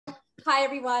Hi,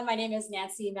 everyone. My name is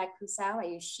Nancy Magkusau. I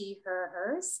use she, her,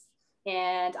 hers,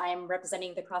 and I'm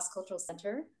representing the Cross Cultural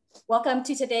Center. Welcome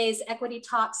to today's Equity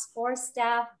Talks for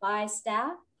Staff by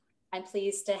Staff. I'm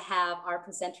pleased to have our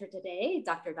presenter today,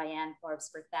 Dr. Diane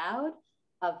Forbes-Berthoud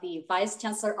of the Vice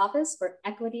Chancellor Office for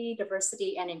Equity,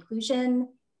 Diversity, and Inclusion.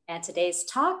 And today's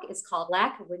talk is called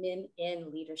Black Women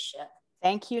in Leadership.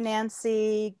 Thank you,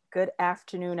 Nancy. Good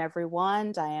afternoon,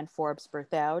 everyone. Diane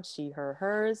Forbes-Berthoud, she, her,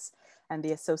 hers, and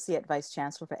the Associate Vice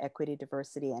Chancellor for Equity,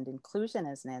 Diversity, and Inclusion,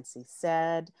 as Nancy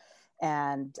said.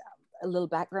 And a little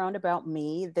background about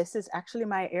me. This is actually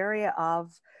my area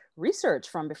of research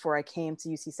from before I came to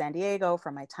UC San Diego,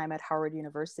 from my time at Howard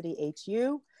University,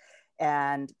 HU,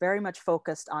 and very much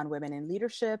focused on women in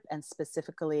leadership and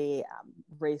specifically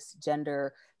race,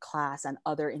 gender, class, and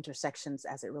other intersections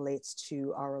as it relates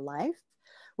to our life.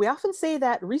 We often say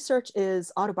that research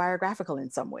is autobiographical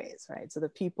in some ways, right? So the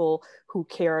people who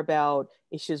care about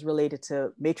issues related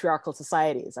to matriarchal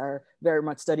societies are very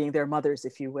much studying their mothers,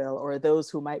 if you will, or those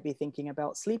who might be thinking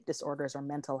about sleep disorders or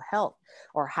mental health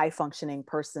or high functioning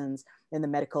persons in the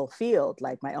medical field.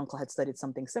 Like my uncle had studied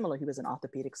something similar. He was an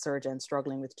orthopedic surgeon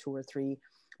struggling with 2 or 3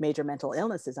 major mental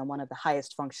illnesses and one of the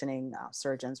highest functioning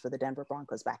surgeons for the Denver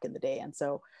Broncos back in the day. And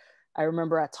so I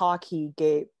remember a talk he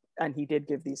gave, and he did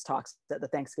give these talks at the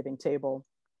Thanksgiving table.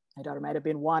 My daughter might have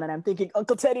been 1, and I'm thinking,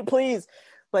 Uncle Teddy, please.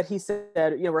 But he said,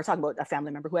 we're talking about a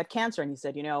family member who had cancer, and he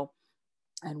said,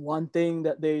 and one thing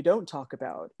that they don't talk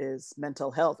about is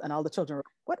mental health. And all the children were,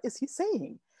 what is he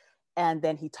saying? And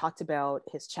then he talked about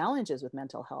his challenges with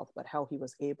mental health, but how he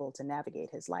was able to navigate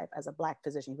his life as a Black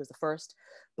physician. He was the first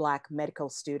Black medical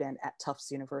student at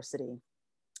Tufts University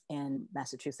in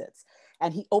Massachusetts.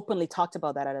 And he openly talked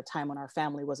about that at a time when our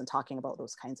family wasn't talking about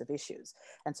those kinds of issues.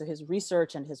 And so his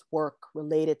research and his work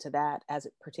related to that as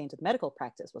it pertained to medical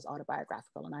practice was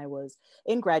autobiographical. And I was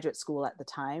in graduate school at the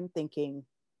time thinking,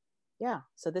 yeah,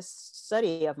 so this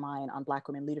study of mine on Black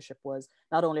women leadership was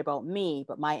not only about me,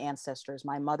 but my ancestors,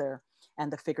 my mother,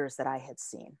 and the figures that I had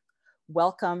seen.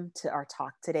 Welcome to our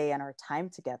talk today and our time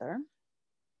together.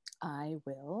 I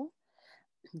will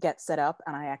get set up,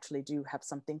 and I actually do have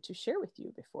something to share with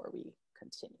you before we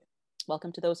continue.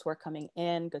 Welcome to those who are coming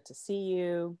in. Good to see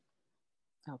you.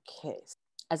 Okay,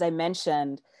 as I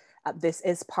mentioned, this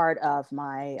is part of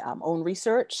my own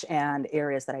research and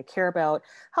areas that I care about.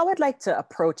 How I'd like to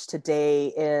approach today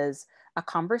is a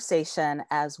conversation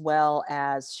as well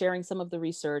as sharing some of the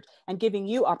research and giving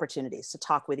you opportunities to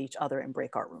talk with each other in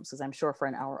breakout rooms. Because I'm sure for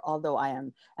an hour, although I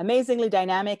am amazingly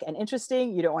dynamic and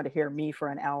interesting, you don't want to hear me for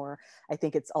an hour. I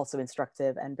think it's also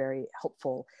instructive and very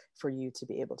helpful for you to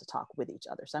be able to talk with each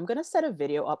other. So I'm going to set a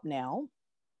video up now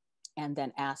and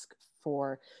then ask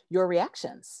for your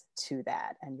reactions to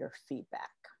that and your feedback.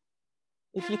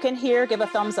 If you can hear, give a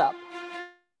thumbs up.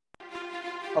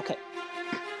 Okay.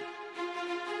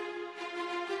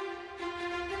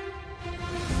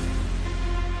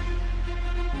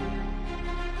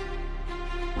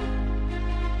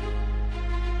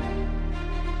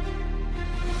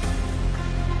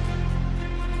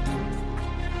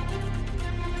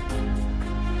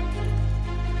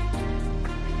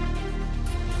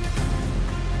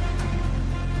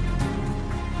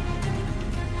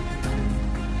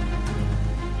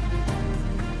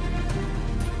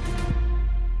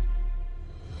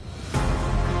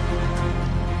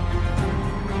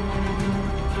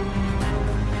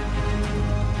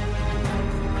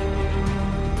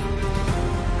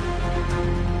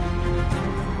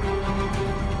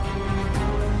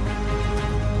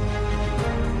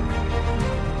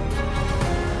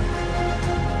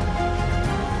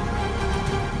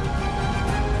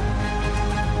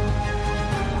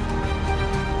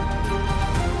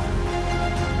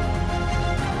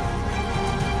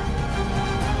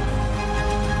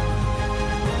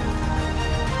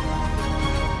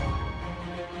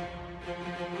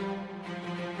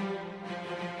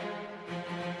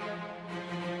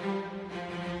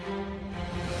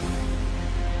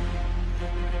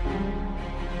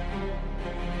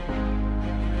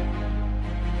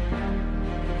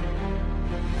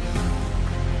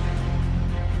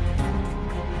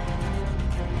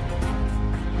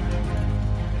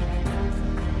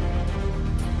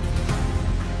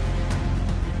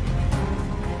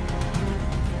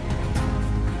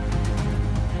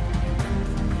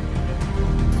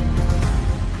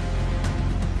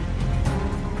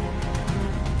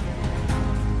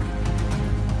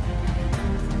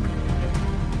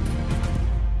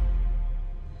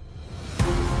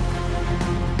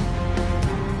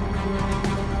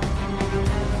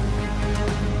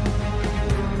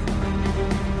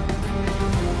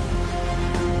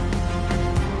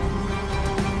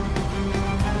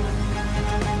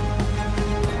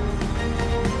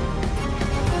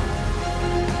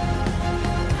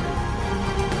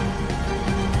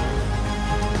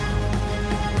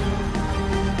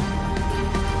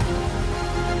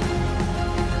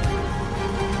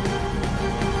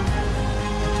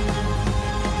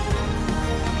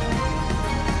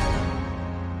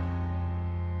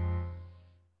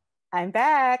 I'm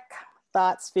back.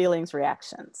 Thoughts, feelings,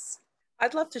 reactions.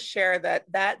 I'd love to share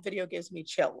that video gives me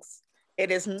chills.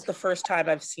 It isn't the first time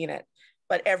I've seen it,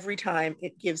 but every time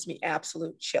it gives me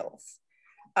absolute chills.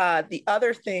 The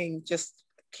other thing, just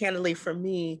candidly for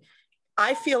me,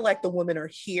 I feel like the women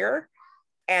are here,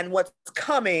 and what's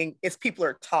coming is people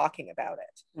are talking about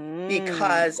it.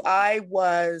 Because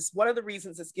one of the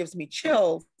reasons this gives me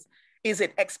chills is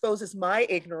it exposes my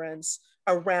ignorance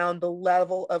around the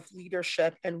level of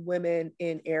leadership and women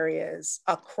in areas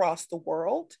across the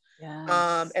world.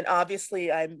 Yes. And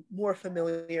obviously I'm more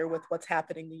familiar with what's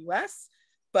happening in the US,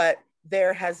 but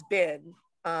there has been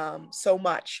so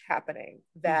much happening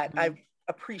that I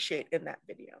appreciate in that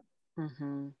video.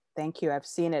 Thank you. I've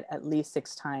seen it at least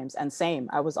 6 times, and same,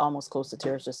 I was almost close to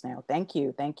tears just now. Thank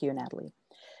you, Natalie.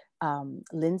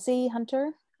 Lindsay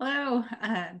Hunter. Hello.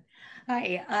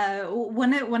 Hi.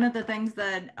 One of the things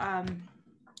that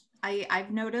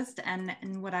I've noticed,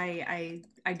 and what I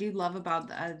do love about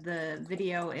the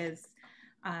video is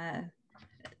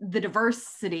the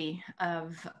diversity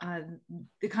of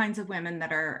the kinds of women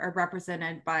that are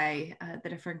represented by the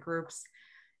different groups,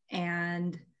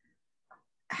 and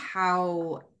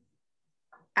how,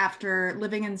 after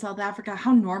living in South Africa,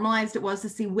 how normalized it was to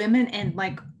see women in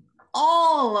like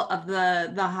all of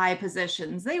the high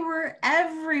positions. They were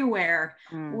everywhere.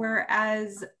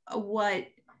 Whereas what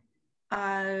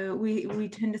we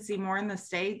tend to see more in the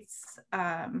States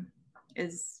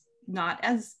is not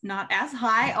as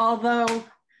high, although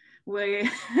we're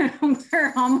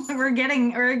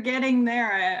getting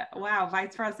there. Wow,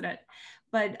 vice president.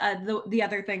 But the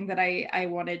other thing that I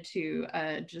wanted to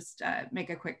just make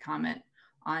a quick comment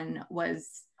on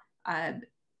was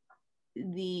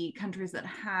the countries that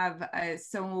have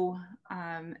so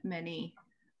many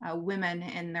women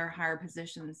in their higher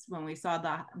positions. When we saw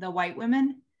the white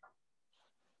women,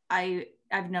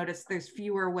 I've noticed there's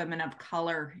fewer women of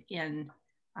color in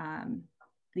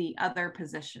the other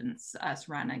positions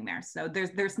surrounding there. So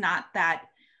there's not that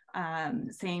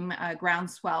same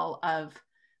groundswell of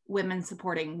women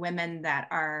supporting women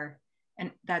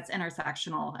that's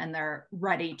intersectional, and they're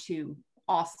ready to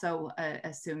also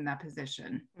assume that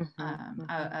position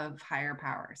of higher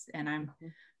powers. And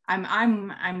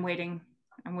I'm waiting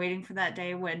for that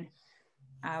day when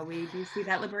we do see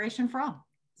that liberation for all.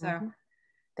 So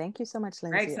thank you so much,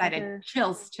 Lindsay. Very excited.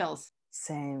 Chills.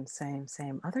 Same.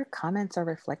 Other comments or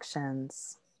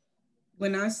reflections?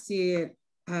 When I see it,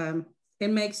 it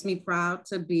makes me proud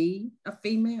to be a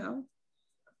female.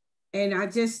 And I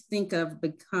just think of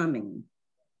becoming,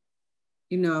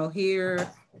 here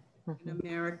in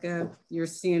America, you're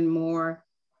seeing more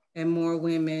and more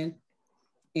women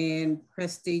in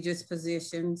prestigious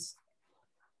positions,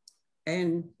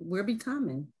 and we're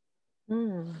becoming.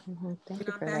 Thank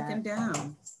you for backing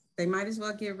down. They might as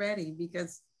well get ready,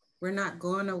 because we're not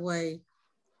going away.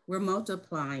 We're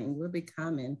multiplying. We're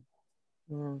becoming.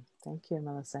 Thank you,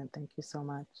 Millicent. Thank you so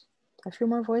much. A few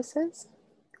more voices.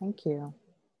 Thank you.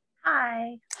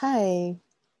 Hi.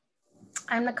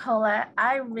 I'm Nicola.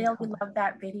 I really love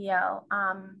that video.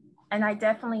 And I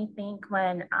definitely think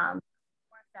when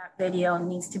that video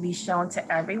needs to be shown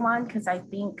to everyone, because I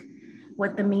think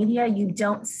with the media, you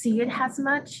don't see it as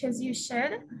much as you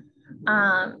should.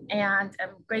 And I'm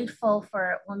grateful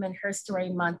for Women's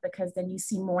History Month, because then you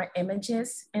see more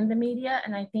images in the media.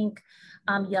 And I think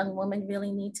young women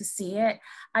really need to see it.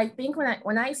 I think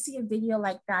when I see a video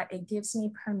like that, it gives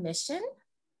me permission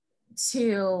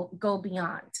to go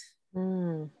beyond.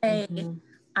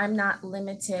 I'm not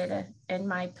limited in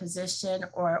my position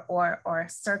or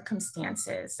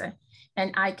circumstances,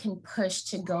 and I can push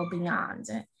to go beyond.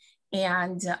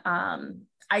 And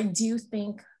I do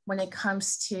think when it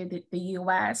comes to the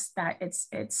US, that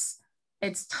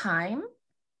it's time,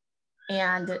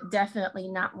 and definitely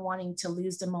not wanting to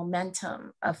lose the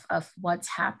momentum of what's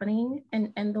happening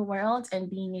in the world, and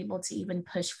being able to even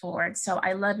push forward. So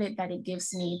I love it that it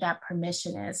gives me that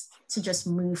permission is to just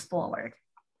move forward.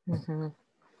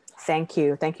 Thank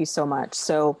you so much.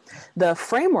 So the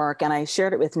framework, and I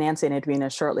shared it with Nancy and Edwina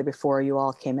shortly before you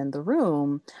all came in the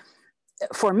room,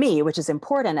 for me, which is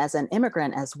important as an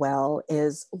immigrant as well,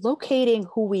 is locating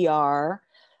who we are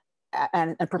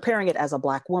and preparing it as a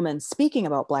Black woman, speaking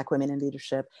about Black women in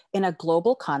leadership in a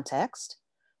global context,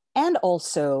 and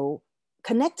also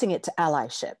connecting it to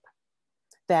allyship.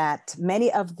 That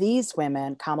many of these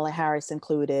women, Kamala Harris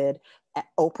included,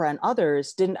 Oprah and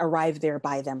others, didn't arrive there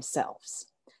by themselves,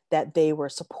 that they were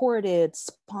supported,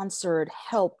 sponsored,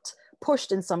 helped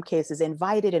pushed in some cases,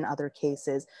 invited in other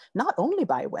cases, not only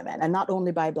by women and not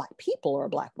only by Black people or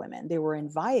Black women. They were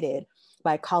invited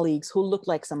by colleagues who looked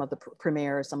like some of the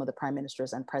premiers, some of the prime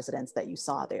ministers and presidents that you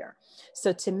saw there.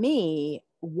 So to me,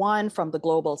 one, from the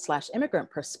global/immigrant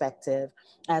perspective,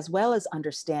 as well as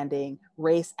understanding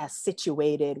race as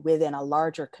situated within a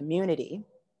larger community,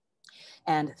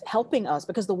 and helping us,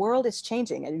 because the world is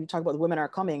changing. And you talk about the women are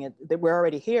coming, and we're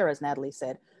already here, as Natalie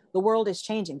said. The world is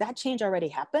changing. That change already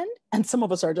happened, and some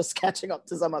of us are just catching up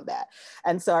to some of that.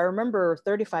 And so I remember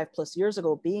 35 plus years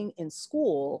ago being in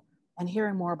school and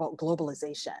hearing more about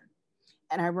globalization.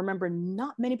 And I remember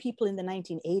not many people in the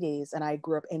 1980s, and I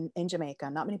grew up in Jamaica,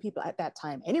 not many people at that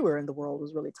time anywhere in the world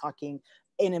was really talking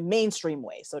in a mainstream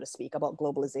way, so to speak, about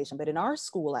globalization. But in our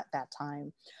school at that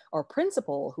time, our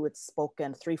principal, who had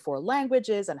spoken 3-4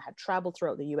 languages and had traveled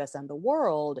throughout the US and the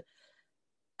world,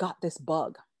 got this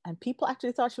bug. And people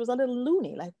actually thought she was a little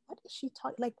loony. Like, what is she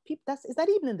talking? Like, people, is that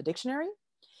even in the dictionary?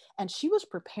 And she was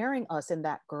preparing us in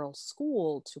that girls'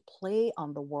 school to play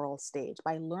on the world stage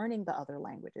by learning the other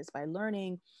languages, by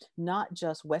learning not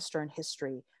just Western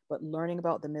history, but learning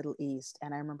about the Middle East.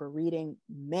 And I remember reading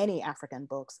many African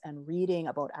books and reading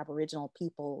about Aboriginal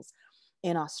peoples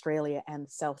in Australia and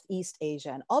Southeast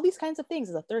Asia and all these kinds of things.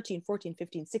 As a 13, 14,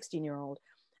 15, 16-year-old,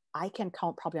 I can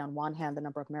count probably on one hand the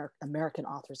number of American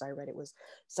authors I read. It's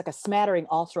like a smattering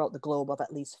all throughout the globe of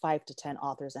at least 5 to 10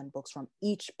 authors and books from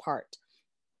each part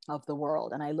of the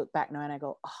world. And I look back now and I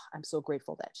go, oh, I'm so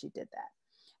grateful that she did that.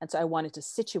 And so I wanted to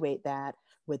situate that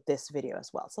with this video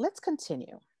as well. So let's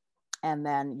continue. And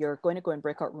then you're going to go in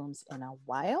breakout rooms in a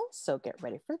while. So get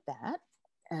ready for that.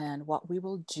 And what we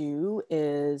will do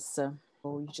is,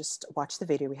 you just watch the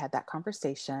video. We had that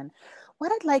conversation.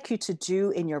 What I'd like you to do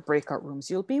in your breakout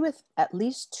rooms, you'll be with at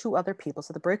least 2 other people.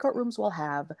 So the breakout rooms will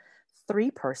have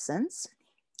 3 persons.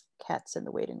 Kat's in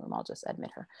the waiting room, I'll just admit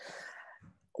her.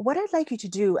 What I'd like you to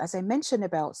do, as I mentioned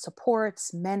about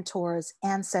supports, mentors,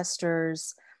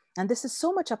 ancestors, and this is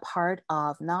so much a part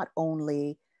of not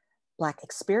only Black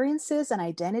experiences and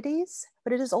identities,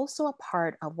 but it is also a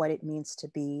part of what it means to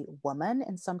be woman.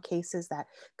 In some cases, that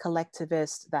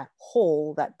collectivist, that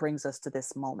whole that brings us to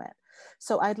this moment.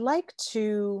 So I'd like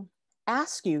to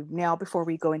ask you now, before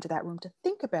we go into that room, to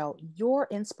think about your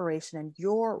inspiration and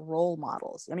your role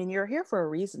models. I mean, you're here for a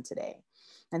reason today.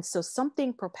 And so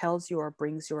something propels you or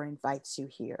brings you or invites you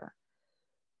here.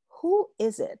 Who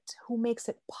is it who makes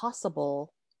it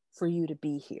possible for you to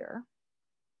be here?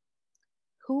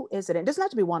 Who is it? It doesn't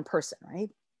have to be one person, right?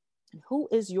 Who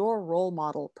is your role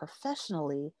model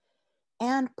professionally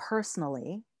and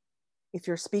personally? If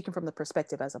you're speaking from the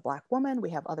perspective as a Black woman,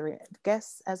 we have other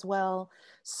guests as well.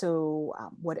 So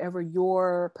whatever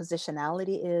your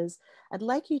positionality is, I'd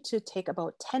like you to take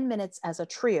about 10 minutes as a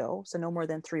trio. So no more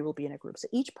than 3 will be in a group. So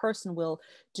each person will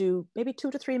do maybe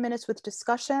 2 to 3 minutes with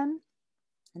discussion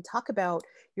and talk about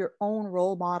your own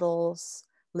role models,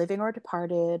 living or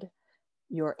departed,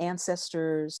 your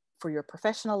ancestors for your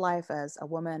professional life as a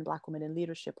woman, Black woman in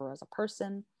leadership, or as a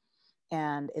person,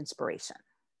 and inspiration.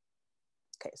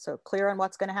 Okay, so clear on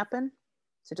what's going to happen?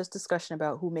 So just discussion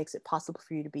about who makes it possible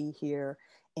for you to be here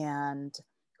and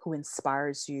who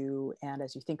inspires you. And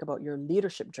as you think about your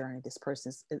leadership journey, this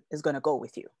person is going to go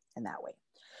with you in that way.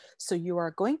 So you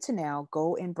are going to now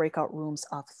go in breakout rooms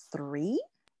of 3.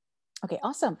 Okay,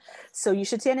 awesome. So you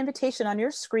should see an invitation on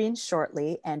your screen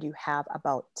shortly, and you have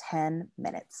about 10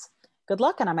 minutes. Good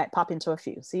luck, and I might pop into a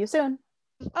few. See you soon.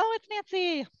 Oh, it's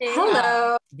Nancy.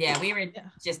 Hello. Yeah, we were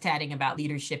just chatting about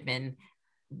leadership, and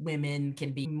women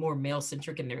can be more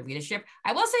male-centric in their leadership.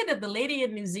 I will say that the lady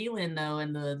in New Zealand, though,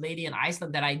 and the lady in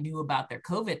Iceland that I knew about their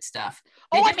COVID stuff,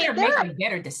 they're making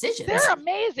better decisions. They're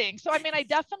amazing. So, I mean, I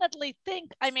definitely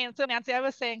think, so Nancy, I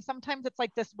was saying sometimes it's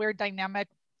like this weird dynamic,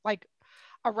 like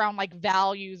around like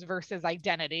values versus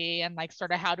identity and like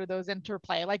sort of how do those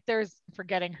interplay. Like there's,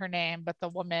 forgetting her name, but the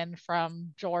woman from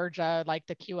Georgia, like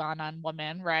the QAnon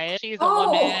woman, right? She's a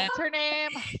woman. What's her name?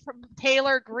 From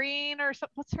Taylor Green or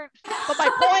something. What's her? But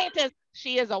my point is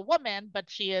she is a woman, but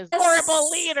she is a horrible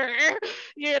leader,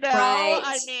 you know? Right.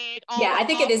 I mean, yeah, I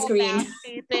think it is Green.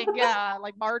 Thing, yeah,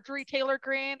 like Marjorie Taylor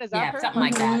Greene. Is that her? Something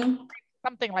like that.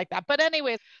 Something like that. But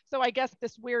anyways, so I guess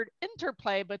this weird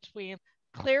interplay between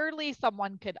clearly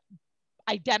someone could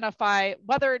identify,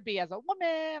 whether it be as a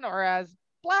woman or as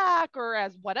Black or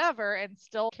as whatever, and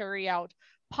still carry out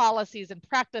policies and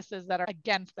practices that are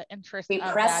against the interests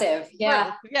repressive, of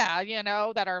that group. Yeah, you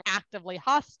know, that are actively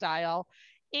hostile.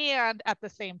 And at the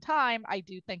same time, I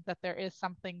do think that there is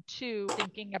something to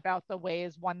thinking about the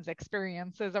ways one's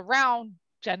experiences around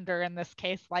gender, in this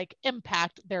case, like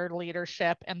impact their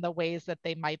leadership and the ways that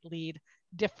they might lead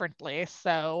differently.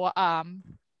 So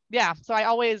yeah, so I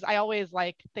always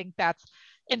like think that's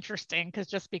interesting, because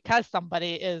just because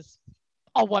somebody is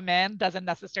a woman doesn't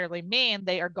necessarily mean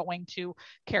they are going to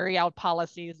carry out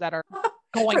policies that are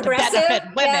going to benefit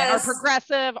women, yes, or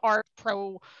progressive or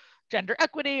pro gender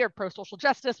equity or pro social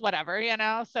justice, whatever, you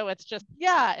know? So it's just,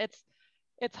 yeah,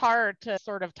 it's hard to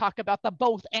sort of talk about the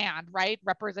both and, right?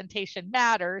 Representation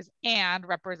matters, and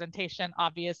representation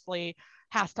obviously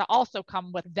has to also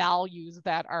come with values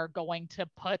that are going to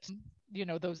put, you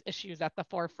know, those issues at the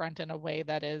forefront in a way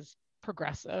that is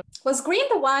progressive. Was Green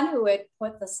the one who would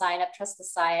put the sign up, trust the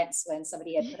science, when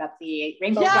somebody had put up the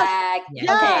rainbow flag? Yes,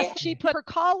 okay. She put, her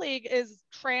colleague is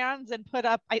trans and put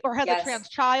up, or has a trans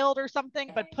child or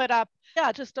something, but put up,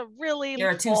 just a really, there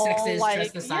are two sexes, like,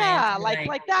 trust the science.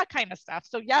 like that kind of stuff.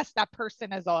 So yes, that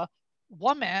person is a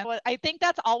woman. I think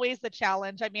that's always the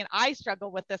challenge. I mean, I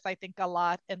struggle with this, I think, a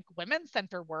lot in women's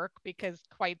center work, because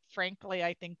quite frankly,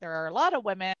 I think there are a lot of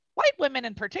women, white women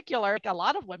in particular, like a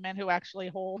lot of women who actually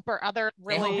hold for other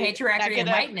really patriarchy and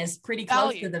whiteness pretty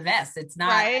close to the vest. It's not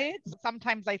right.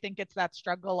 Sometimes I think it's that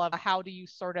struggle of how do you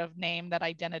sort of name that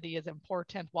identity is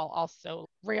important, while also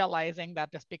realizing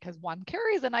that just because one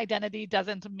carries an identity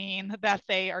doesn't mean that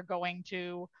they are going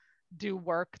to do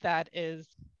work that is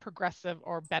progressive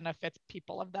or benefits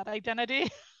people of that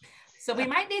identity. So we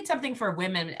might need something for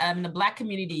women. In the Black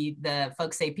community, the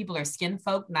folks say people are skin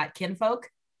folk, not kinfolk.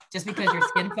 Just because you're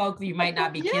skin folk, you might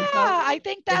not be kinfolk. Yeah, I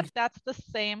think that's the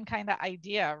same kind of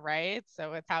idea, right?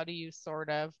 So it's how do you sort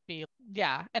of be,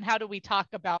 and how do we talk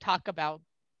about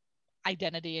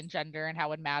identity and gender and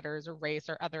how it matters, or race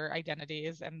or other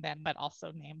identities, and then but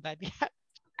also name that.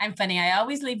 I'm funny. I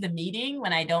always leave the meeting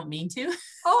when I don't mean to.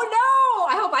 Oh no,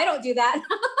 I hope I don't do that.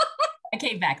 I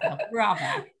came back though. We're all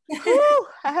back. Ooh,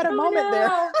 I had a moment there.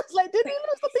 I was like, did we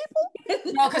lose the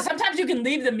people? No, because sometimes you can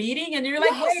leave the meeting and you're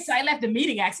like, wait, so I left the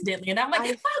meeting accidentally. And I'm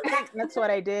like, that's what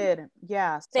I did.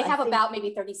 Yeah. So they have about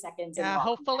maybe 30 seconds. Yeah,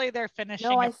 hopefully they're finishing.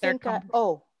 No, I think, yep.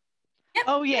 Oh,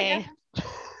 yay.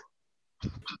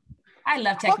 I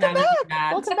love technology.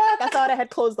 Welcome back. I thought I had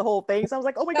closed the whole thing. So I was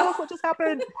like, oh my gosh, what just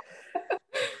happened?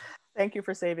 Thank you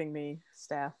for saving me,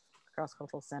 staff, Cross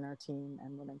Cultural Center team,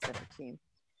 and Women's Center team.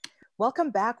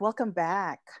 Welcome back. Welcome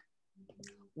back.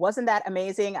 Wasn't that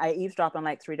amazing? I eavesdropped on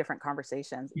like 3 different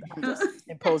conversations. I'm just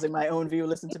imposing my own view.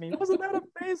 Listen to me. Wasn't that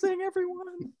amazing,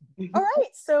 everyone? All right.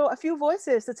 So a few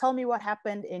voices to tell me what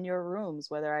happened in your rooms,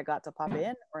 whether I got to pop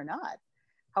in or not.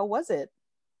 How was it?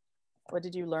 What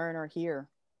did you learn or hear?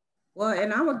 Well,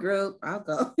 in our group, I'll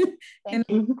go. Thank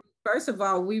you. First of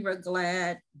all, we were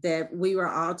glad that we were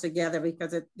all together,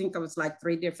 because I think it was like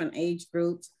 3 different age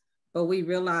groups, but we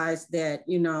realized that,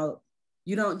 you know,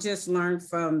 you don't just learn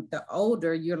from the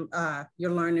older, you're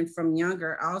learning from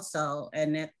younger also.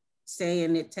 And that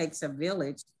saying it takes a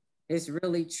village is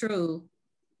really true.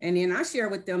 And then I share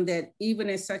with them that even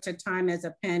in such a time as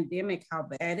a pandemic, how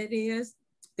bad it is,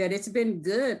 that it's been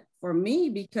good for me,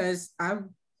 because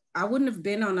I wouldn't have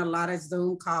been on a lot of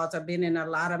Zoom calls. I've been in a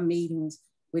lot of meetings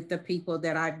with the people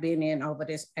that I've been in over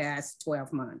this past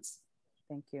 12 months.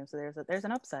 Thank you. So there's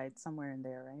an upside somewhere in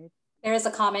there, right? There is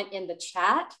a comment in the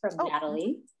chat from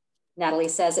Natalie. Natalie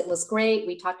says, it was great.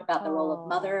 We talked about the role of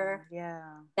mother. Yeah.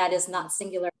 That is not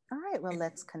singular. All right, well,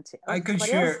 let's continue. I could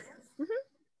share.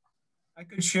 I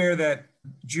could share that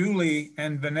Julie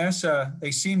and Vanessa,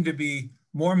 they seem to be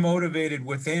more motivated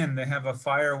within. They have a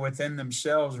fire within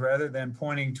themselves rather than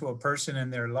pointing to a person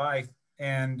in their life,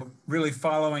 and really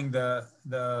following the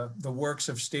works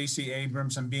of Stacey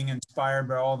Abrams and being inspired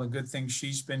by all the good things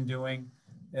she's been doing.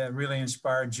 Really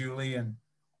inspired Julie, and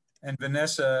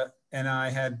Vanessa and I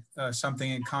had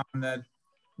something in common, that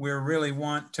we really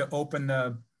want to open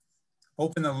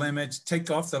the limits, take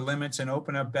off the limits, and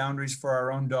open up boundaries for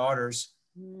our own daughters.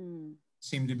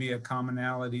 Seem to be a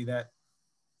commonality that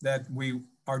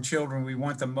our children, we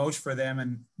want the most for them,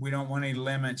 and we don't want any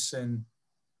limits, and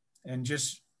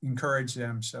just encourage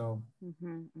them. So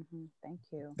Thank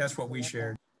you. That's what we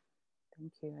shared.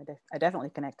 Thank you. I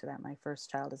definitely connect to that. My first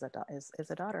child is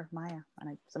a daughter, Maya,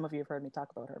 and some of you have heard me talk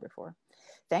about her before.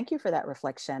 Thank you for that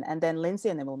reflection. And then Lindsay,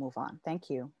 and then we'll move on.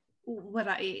 Thank you. What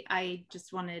I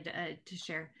just wanted to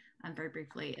share very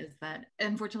briefly is that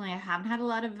unfortunately I haven't had a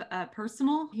lot of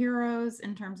personal heroes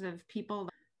in terms of people,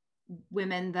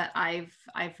 women that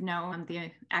I've known.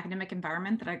 The academic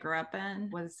environment that I grew up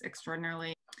in was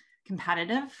extraordinarily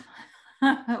competitive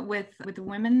with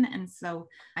women, and so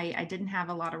I didn't have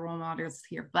a lot of role models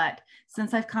here. But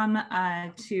since I've come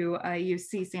to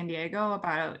UC San Diego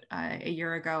about a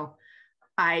year ago,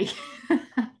 I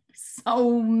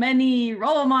so many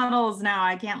role models now.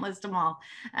 I can't list them all,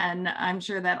 and I'm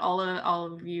sure that all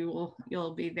of you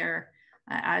you'll be there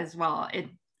as well. It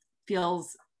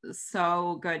feels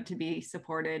so good to be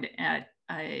supported at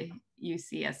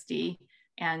UCSD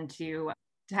and to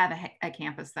have a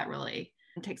campus that really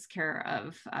takes care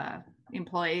of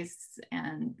employees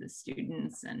and the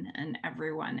students and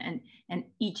everyone, and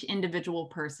each individual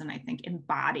person, I think,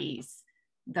 embodies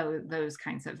those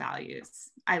kinds of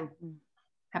values. I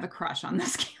have a crush on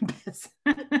this campus.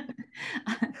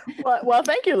 well,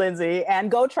 thank you, Lindsay,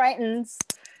 and go Tritons.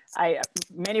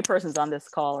 Many persons on this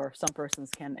call, or some persons,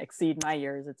 can exceed my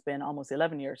years. It's been almost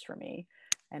 11 years for me.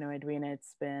 I know, Edwina,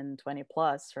 it's been 20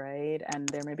 plus, right? And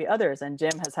there may be others. And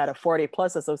Jim has had a 40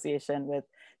 plus association with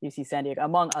UC San Diego,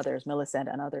 among others, Millicent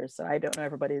and others. So I don't know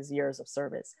everybody's years of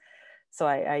service. So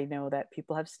I know that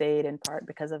people have stayed in part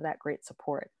because of that great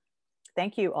support.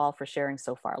 Thank you all for sharing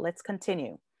so far. Let's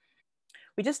continue.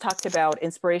 We just talked about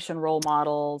inspiration role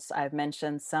models. I've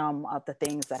mentioned some of the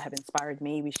things that have inspired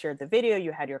me. We shared the video,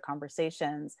 you had your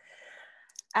conversations.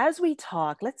 As we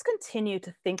talk, let's continue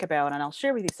to think about, and I'll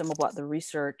share with you some of what the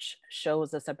research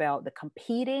shows us about the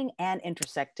competing and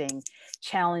intersecting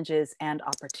challenges and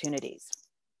opportunities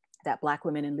that Black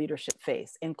women in leadership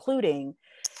face, including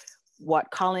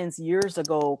what Collins years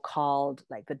ago called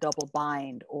like the double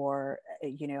bind, or,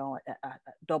 you know, a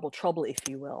double trouble, if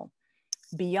you will.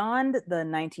 Beyond the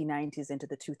 1990s into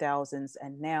the 2000s,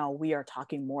 and now we are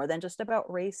talking more than just about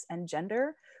race and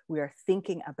gender. We are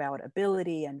thinking about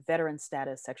ability and veteran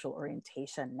status, sexual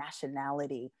orientation,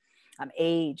 nationality,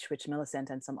 age, which Millicent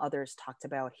and some others talked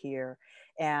about here.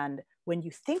 And when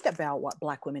you think about what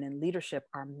Black women in leadership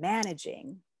are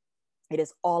managing, it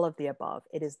is all of the above.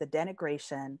 It is the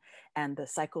denigration and the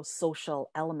psychosocial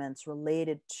elements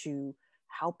related to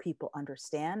how people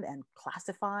understand and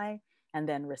classify and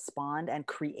then respond and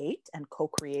create and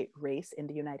co-create race in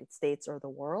the United States or the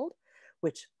world,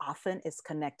 which often is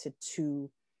connected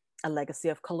to a legacy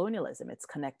of colonialism. It's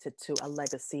connected to a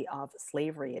legacy of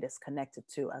slavery. It is connected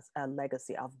to a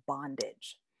legacy of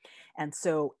bondage. And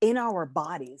so in our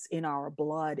bodies, in our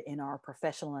blood, in our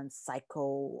professional and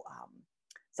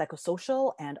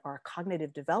psychosocial and our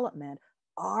cognitive development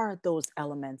are those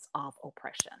elements of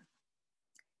oppression.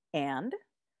 And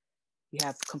you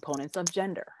have components of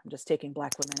gender. I'm just taking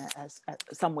Black women as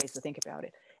some ways to think about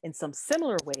it. In some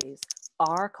similar ways,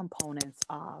 are components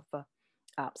of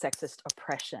sexist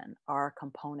oppression, are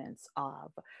components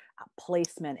of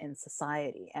placement in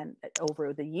society. And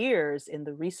over the years in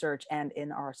the research and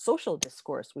in our social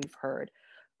discourse, we've heard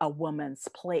a woman's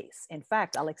place. In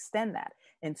fact, I'll extend that.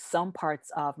 In some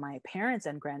parts of my parents'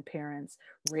 and grandparents'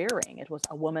 rearing, it was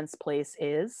a woman's place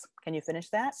is, can you finish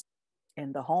that?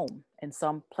 In the home. In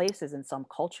some places, in some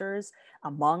cultures,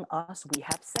 among us, we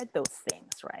have said those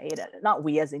things, right? Not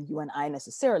we as in you and I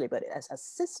necessarily, but as a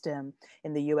system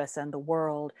in the US and the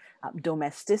world,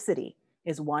 domesticity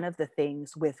is one of the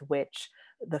things with which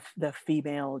the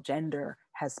female gender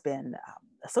has been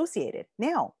associated.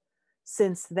 Now,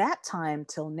 since that time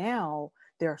till now,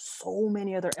 there are so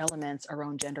many other elements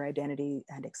around gender identity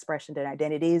and expression, and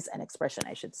identities and expression,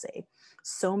 I should say.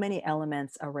 So many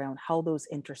elements around how those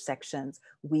intersections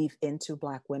weave into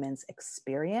Black women's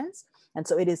experience. And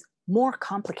so it is more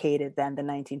complicated than the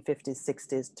 1950s,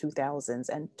 60s, 2000s,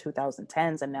 and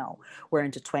 2010s, and now we're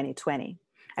into 2020.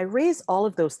 I raise all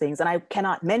of those things, and I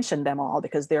cannot mention them all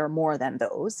because there are more than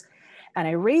those. And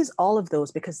I raise all of those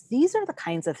because these are the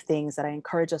kinds of things that I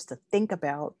encourage us to think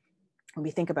about when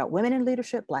we think about women in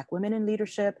leadership, Black women in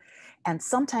leadership, and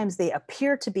sometimes they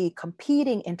appear to be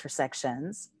competing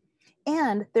intersections,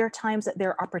 and there are times that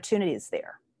there are opportunities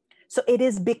there. So it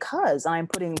is because, I'm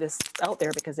putting this out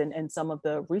there because in some of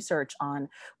the research on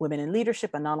women in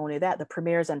leadership, and not only that, the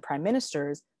premiers and prime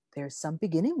ministers, there's some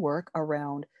beginning work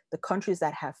around the countries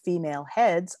that have female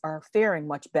heads are faring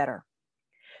much better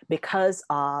because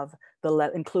of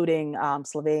including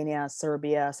Slovenia,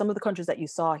 Serbia, some of the countries that you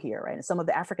saw here, right? And some of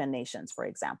the African nations, for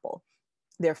example,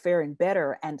 they're faring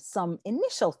better. And some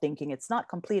initial thinking, it's not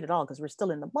complete at all because we're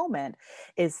still in the moment,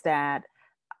 is that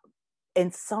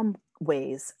in some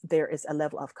ways, there is a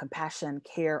level of compassion,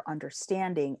 care,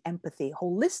 understanding, empathy,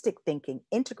 holistic thinking,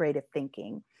 integrative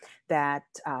thinking that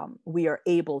we are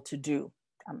able to do.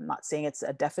 I'm not saying it's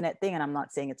a definite thing, and I'm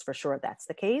not saying it's for sure that's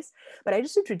the case, but I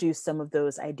just introduced some of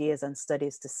those ideas and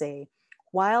studies to say,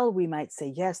 while we might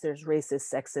say, yes, there's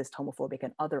racist, sexist, homophobic,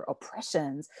 and other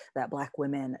oppressions that Black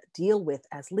women deal with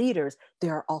as leaders,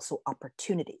 there are also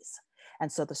opportunities.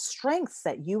 And so the strengths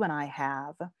that you and I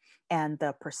have and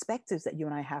the perspectives that you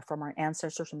and I have from our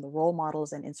ancestors, from the role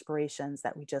models and inspirations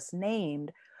that we just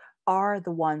named, are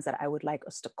the ones that I would like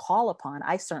us to call upon.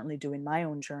 I certainly do in my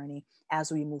own journey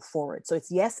as we move forward. So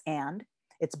it's yes, and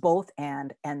it's both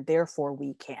and therefore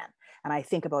we can. And I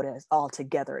think about it as all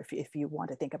together, if you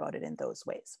want to think about it in those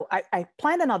ways. I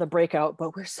planned another breakout,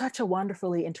 but we're such a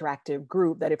wonderfully interactive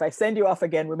group that if I send you off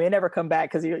again, we may never come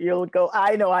back, because you'll go,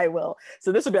 I know I will.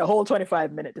 So this will be a whole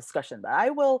 25-minute discussion, but I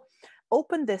will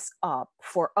open this up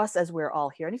for us as we're all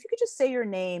here. And if you could just say your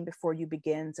name before you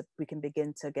begin, so we can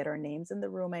begin to get our names in the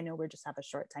room. I know we just have a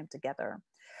short time together.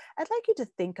 I'd like you to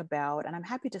think about, and I'm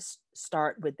happy to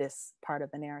start with this part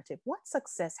of the narrative, what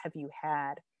success have you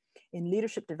had in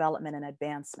leadership development and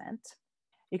advancement?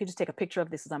 You can just take a picture of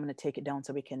this, as I'm going to take it down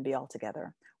so we can be all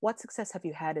together. What success have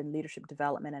you had in leadership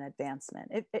development and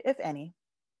advancement, if any?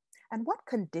 And what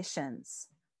conditions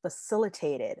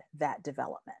facilitated that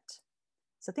development?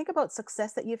 So think about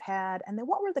success that you've had, and then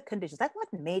what were the conditions? Like, what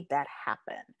made that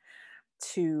happen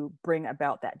to bring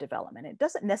about that development? It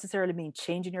doesn't necessarily mean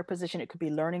changing your position. It could be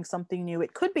learning something new.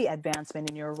 It could be advancement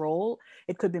in your role.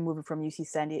 It could be moving from UC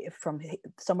San Diego, from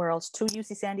somewhere else to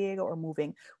UC San Diego, or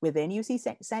moving within UC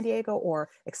San Diego, or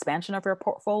expansion of your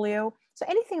portfolio. So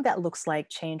anything that looks like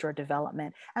change or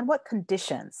development, and what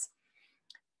conditions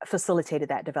facilitated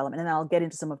that development. And I'll get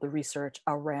into some of the research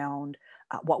around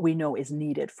what we know is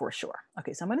needed for sure.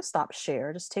 Okay, so I'm going to stop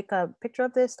share. Just take a picture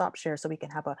of this, stop share, so we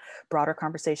can have a broader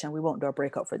conversation. We won't do a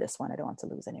breakout for this one. I don't want to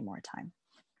lose any more time.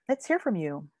 Let's hear from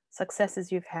you.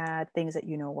 Successes you've had, things that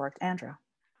you know worked. Andrea.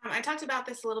 I talked about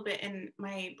this a little bit in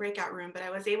my breakout room, but I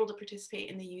was able to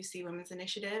participate in the UC Women's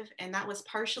Initiative, and that was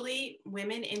partially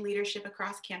women in leadership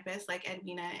across campus, like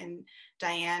Edwina and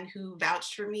Diane, who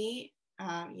vouched for me.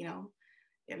 You know,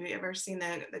 have you ever seen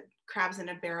the crabs in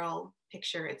a barrel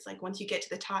picture? It's like once you get to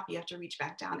the top, you have to reach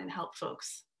back down and help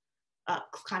folks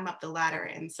climb up the ladder.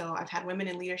 And so I've had women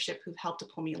in leadership who've helped to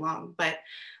pull me along. But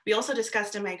we also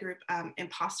discussed in my group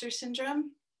imposter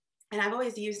syndrome. And I've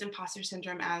always used imposter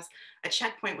syndrome as a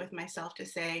checkpoint with myself to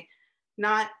say,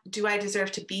 not do I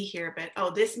deserve to be here, but oh,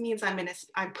 this means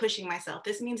I'm pushing myself.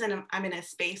 This means I'm in a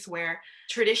space where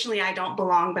traditionally I don't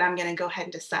belong, but I'm going to go ahead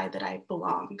and decide that I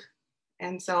belong.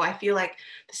 And so I feel like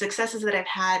the successes that I've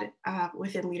had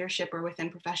within leadership or within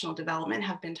professional development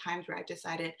have been times where I've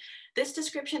decided this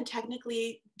description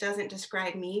technically doesn't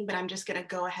describe me, but I'm just going to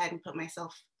go ahead and put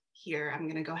myself here. I'm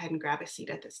going to go ahead and grab a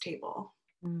seat at this table.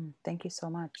 Thank you so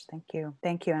much. Thank you.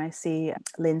 Thank you. And I see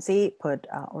Lindsay put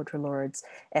Audre Lorde's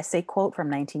essay quote from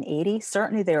 1980.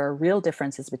 Certainly there are real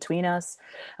differences between us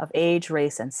of age,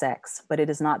 race, and sex, but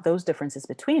it is not those differences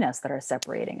between us that are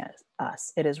separating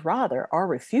us. It is rather our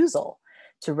refusal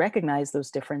to recognize those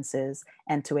differences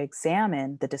and to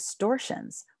examine the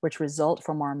distortions which result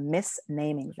from our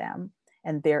misnaming them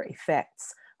and their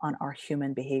effects on our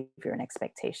human behavior and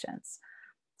expectations.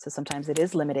 So sometimes it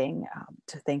is limiting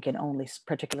to think in only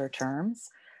particular terms.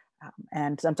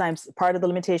 And sometimes part of the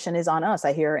limitation is on us.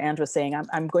 I hear Andrea saying,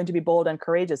 I'm going to be bold and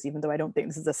courageous, even though I don't think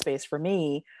this is a space for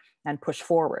me, and push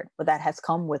forward. But that has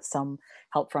come with some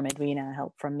help from Edwina,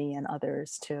 help from me and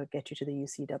others to get you to the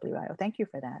UCWIO. Thank you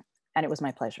for that. And it was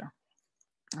my pleasure.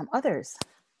 Others,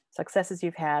 successes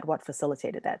you've had, what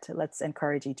facilitated that? Let's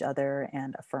encourage each other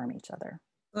and affirm each other.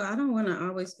 Well, I don't want to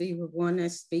always be with one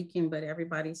that's speaking, but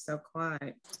everybody's so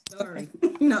quiet. Sorry.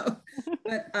 No,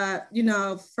 but you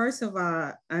know, first of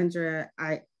all, Andrea,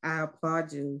 I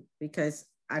applaud you, because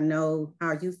I know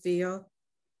how you feel,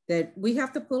 that we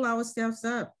have to pull ourselves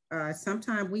up.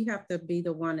 Sometimes we have to be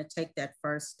the one to take that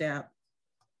first step.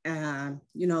 You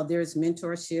know, there's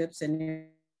mentorships, and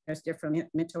there's different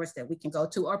mentors that we can go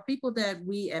to, or people that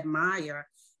we admire,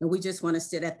 and we just want to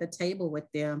sit at the table with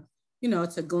them, you know,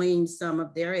 to glean some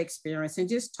of their experience and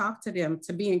just talk to them,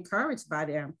 to be encouraged by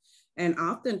them. And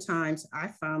oftentimes I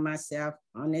found myself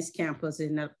on this campus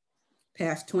in the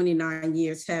past 29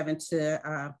 years having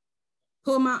to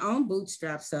pull my own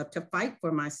bootstraps up, to fight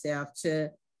for myself, to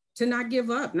not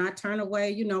give up, not turn away,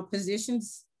 you know,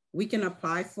 positions we can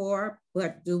apply for,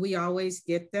 but do we always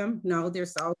get them? No,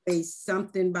 there's always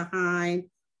something behind,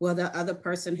 well, the other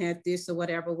person had this or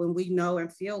whatever, when we know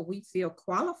and feel, we feel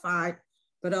qualified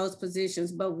for those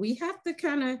positions, but we have to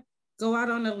kind of go out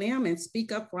on a limb and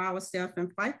speak up for ourselves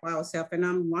and fight for ourselves. And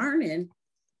I'm learning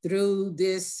through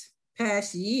this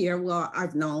past year, well,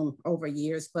 I've known over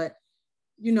years, but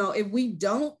you know, if we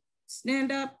don't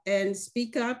stand up and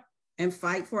speak up and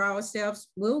fight for ourselves,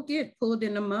 we'll get pulled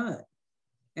in the mud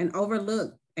and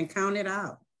overlooked and counted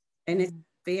out. And it's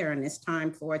fair, and it's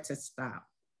time for it to stop.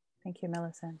 Thank you,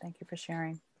 Millicent. Thank you for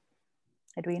sharing.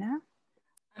 Edwina?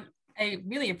 I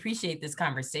really appreciate this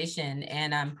conversation.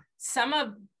 And some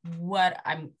of what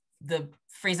the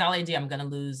phraseology I'm going to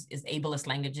lose is ableist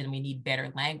language, and we need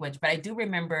better language. But I do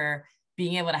remember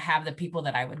being able to have the people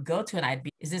that I would go to, and I'd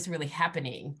be, is this really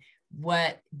happening?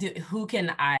 Who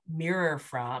can I mirror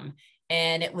from?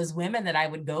 And it was women that I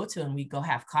would go to, and we'd go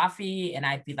have coffee, and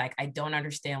I'd be like, I don't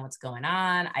understand what's going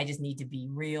on. I just need to be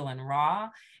real and raw.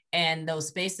 And those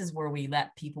spaces where we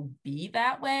let people be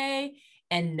that way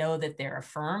and know that they're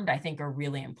affirmed, I think are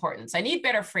really important. So I need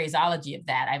better phraseology of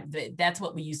that. That's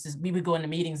what we used to, we would go into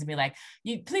meetings and be like,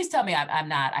 you please tell me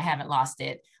I haven't lost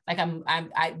it. Like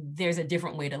there's a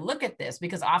different way to look at this,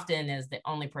 because often as the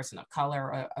only person of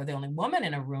color or the only woman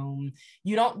in a room,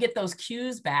 you don't get those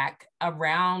cues back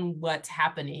around what's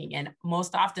happening. And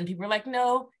most often people are like,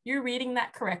 no, you're reading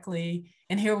that correctly.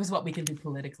 And here was what we can do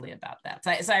politically about that.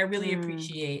 So I really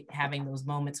appreciate having those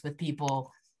moments with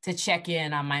people to check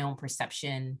in on my own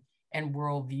perception and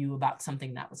worldview about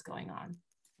something that was going on.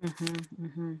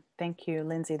 Thank you,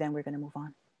 Lindsay. Then we're going to move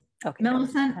on. Okay,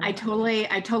 Millicent, I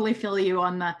totally feel you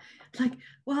on the, like,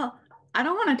 well, I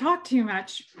don't want to talk too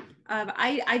much.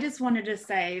 I just wanted to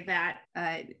say that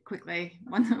quickly,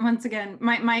 once again,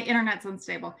 my internet's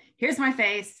unstable. Here's my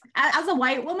face. As a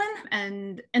white woman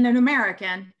and an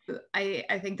American,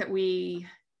 I think that we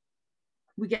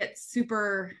get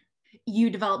super, you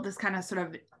develop this kind of sort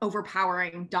of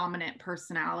overpowering dominant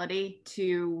personality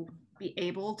to be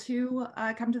able to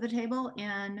come to the table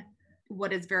in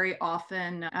what is very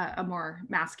often a more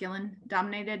masculine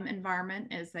dominated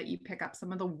environment. Is that you pick up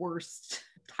some of the worst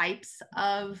types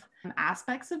of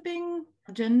aspects of being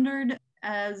gendered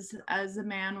as a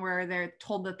man, where they're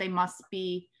told that they must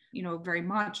be, you know, very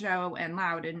macho and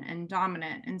loud and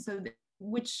dominant. And so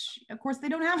which of course they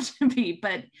don't have to be,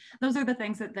 but those are the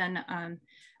things that then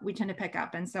we tend to pick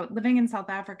up. And so living in South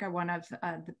Africa, one of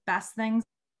the best things,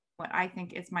 what I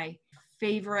think is my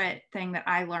favorite thing that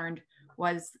I learned,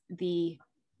 was the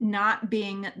not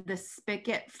being the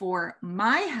spigot for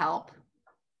my help.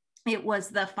 It was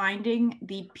the finding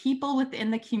the people within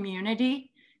the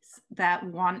community that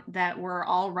were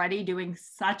already doing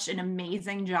such an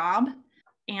amazing job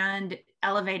and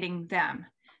elevating them.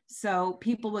 So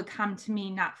people would come to me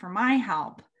not for my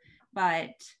help,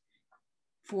 but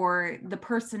for the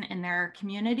person in their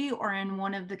community or in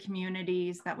one of the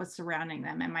communities that was surrounding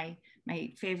them. And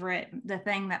my favorite, the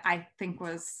thing that I think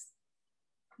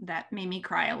that made me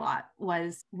cry a lot,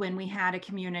 was when we had a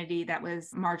community that was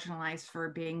marginalized for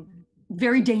being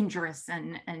very dangerous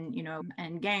and you know,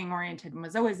 and gang oriented, and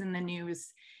was always in the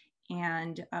news.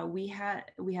 And we had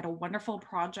a wonderful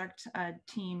project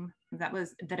team that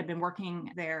had been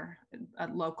working there,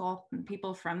 local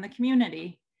people from the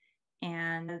community,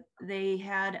 and they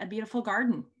had a beautiful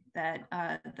garden that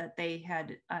they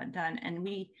had done, and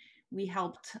we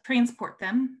helped transport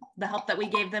them. The help that we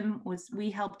gave them was we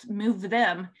helped move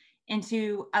them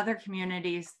into other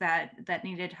communities that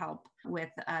needed help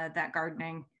with that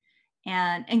gardening,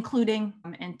 and including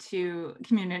into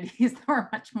communities that were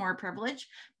much more privileged,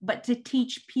 but to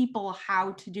teach people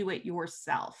how to do it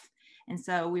yourself. And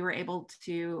so we were able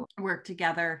to work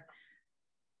together,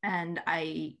 and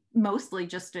I mostly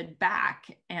just stood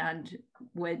back and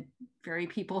would ferry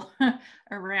people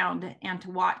around and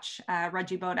to watch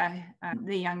Reggie Boda,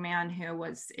 the young man who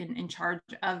was in charge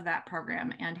of that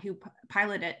program and who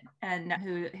piloted it, and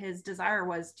who his desire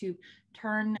was to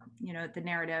turn, you know, the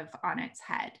narrative on its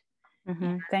head.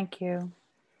 Thank you.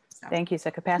 Thank you.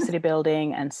 So capacity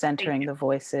building and centering the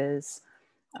voices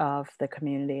of the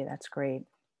community. That's great.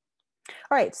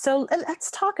 All right, so let's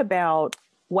talk about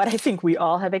what I think we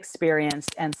all have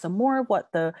experienced and some more of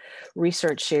what the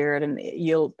research shared. And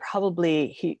you'll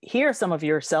probably hear some of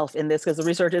yourself in this because the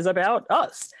research is about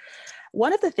us.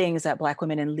 One of the things that Black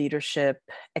women in leadership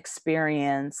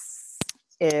experience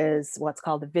is what's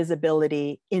called the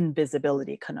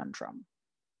visibility-invisibility conundrum.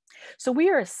 So we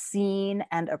are seen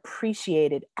and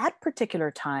appreciated at particular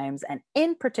times and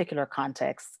in particular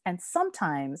contexts. And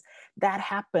sometimes that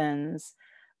happens,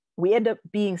 we end up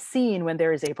being seen when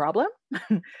there is a problem,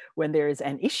 when there is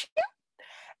an issue,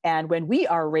 and when we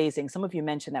are raising, some of you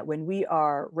mentioned that, when we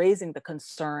are raising the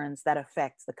concerns that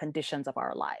affect the conditions of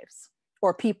our lives,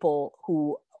 or people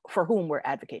for whom we're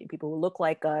advocating, people who look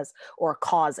like us, or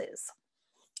causes.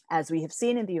 As we have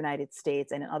seen in the United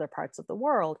States and in other parts of the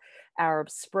world, Arab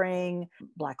Spring,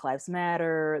 Black Lives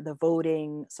Matter, the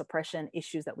voting suppression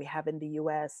issues that we have in the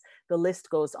US, the list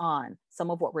goes on. Some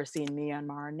of what we're seeing in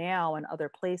Myanmar now and other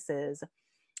places,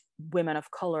 women of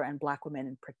color and Black women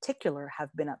in particular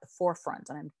have been at the forefront.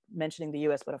 And I'm mentioning the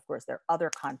US, but of course there are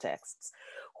other contexts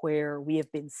where we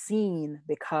have been seen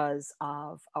because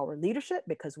of our leadership,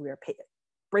 because we are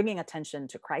bringing attention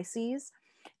to crises,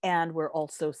 and we're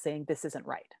also saying this isn't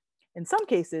right. In some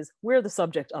cases, we're the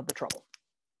subject of the trouble.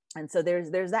 And so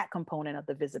there's that component of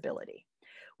the visibility.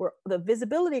 Where the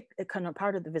visibility,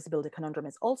 part of the visibility conundrum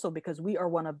is also because we are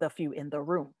one of the few in the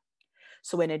room.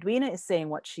 So when Edwina is saying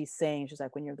what she's saying, she's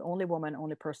like, when you're the only woman,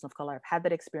 only person of color, I've had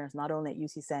that experience, not only at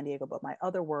UC San Diego, but my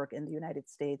other work in the United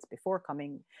States before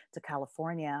coming to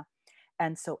California.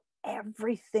 And so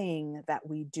everything that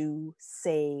we do,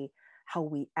 say, how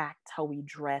we act, how we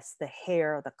dress, the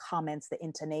hair, the comments, the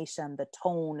intonation, the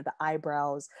tone, the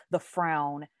eyebrows, the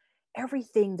frown,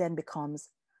 everything then becomes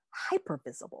hyper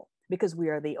visible because we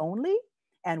are the only,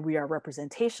 and we are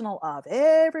representational of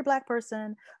every Black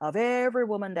person, of every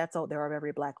woman that's out there, of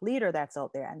every Black leader that's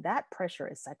out there. And that pressure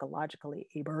is psychologically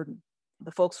a burden.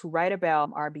 The folks who write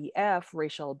about RBF,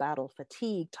 racial battle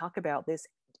fatigue, talk about this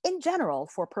in general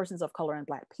for persons of color and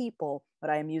Black people,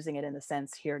 but I am using it in the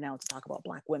sense here now to talk about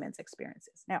Black women's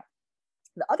experiences. Now,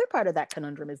 the other part of that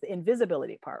conundrum is the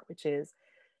invisibility part, which is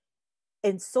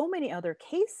in so many other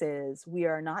cases, we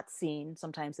are not seen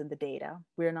sometimes in the data.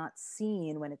 We're not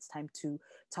seen when it's time to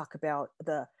talk about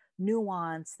the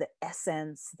nuance, the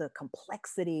essence, the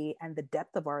complexity, and the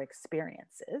depth of our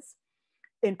experiences,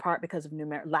 in part because of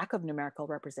lack of numerical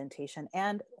representation,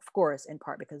 and of course, in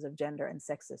part because of gender and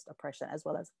sexist oppression, as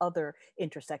well as other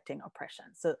intersecting oppression.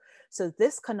 So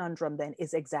this conundrum then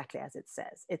is exactly as it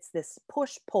says. It's this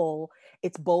push-pull,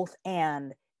 it's both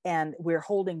and we're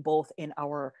holding both in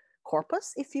our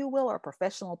corpus, if you will, our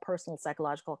professional, personal,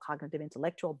 psychological, cognitive,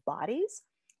 intellectual bodies,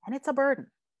 and it's a burden.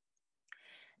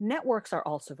 Networks are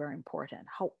also very important.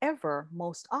 However,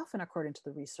 most often, according to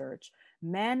the research,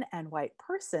 men and white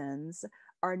persons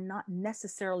are not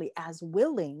necessarily as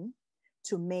willing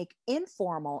to make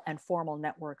informal and formal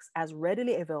networks as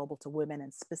readily available to women,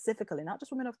 and specifically not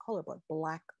just women of color, but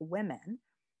Black women,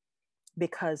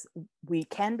 because we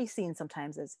can be seen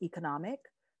sometimes as economic,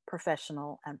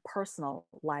 professional, and personal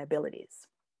liabilities.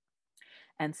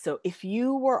 And so if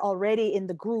you were already in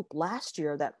the group last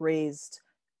year that raised,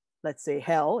 let's say,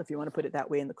 hell, if you want to put it that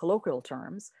way in the colloquial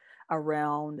terms,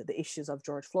 around the issues of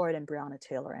George Floyd and Breonna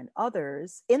Taylor and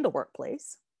others in the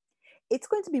workplace, it's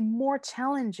going to be more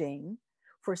challenging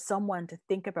for someone to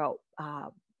think about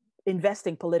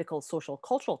investing political, social,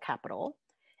 cultural capital,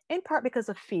 in part because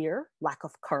of fear, lack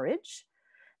of courage,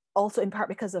 also in part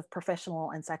because of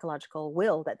professional and psychological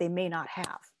will that they may not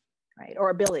have, right? Or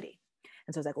ability.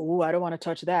 And so it's like, oh, I don't want to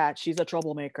touch that. She's a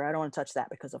troublemaker. I don't want to touch that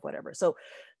because of whatever. So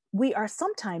we are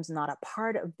sometimes not a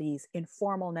part of these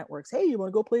informal networks. Hey, you want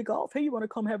to go play golf? Hey, you want to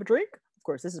come have a drink? Of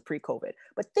course, this is pre-COVID,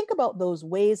 but think about those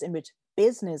ways in which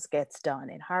business gets done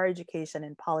in higher education,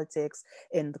 in politics,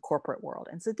 in the corporate world.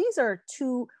 And so these are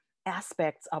two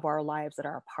aspects of our lives that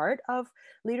are a part of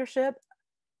leadership.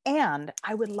 And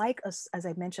I would like us, as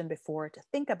I mentioned before, to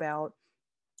think about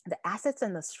the assets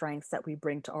and the strengths that we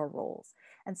bring to our roles.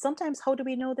 And sometimes, how do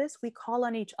we know this? We call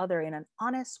on each other in an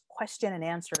honest question and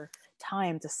answer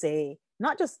time to say,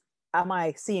 not just, am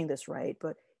I seeing this right?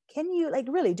 But can you, like,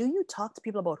 really, do you talk to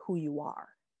people about who you are,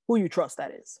 who you trust,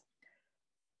 that is?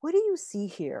 What do you see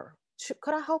here?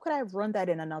 How could I run that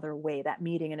in another way, that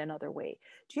meeting in another way?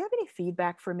 Do you have any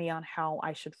feedback for me on how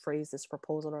I should phrase this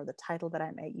proposal or the title that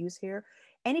I might use here?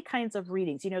 Any kinds of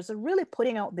readings, so really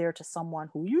putting out there to someone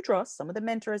who you trust, some of the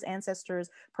mentors, ancestors,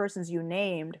 persons you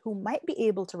named, who might be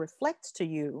able to reflect to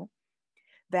you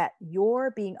that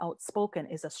your being outspoken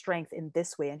is a strength in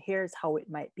this way, and here's how it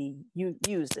might be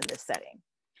used in this setting.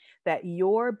 That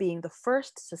your being the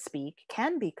first to speak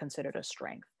can be considered a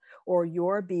strength, or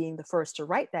your being the first to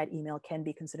write that email can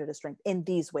be considered a strength in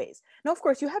these ways. Now, of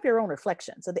course, you have your own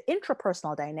reflection. So the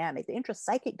intrapersonal dynamic, the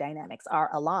intrapsychic dynamics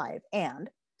are alive, and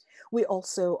we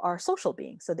also are social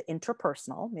beings. So the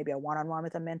interpersonal, maybe a one-on-one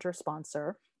with a mentor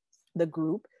sponsor, the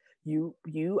group,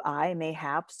 I may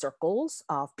have circles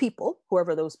of people,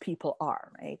 whoever those people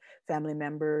are, right? Family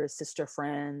members, sister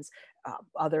friends,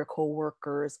 other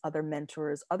co-workers, other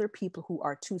mentors, other people who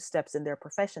are two steps in their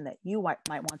profession that you might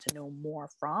want to know more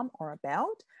from or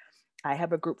about. I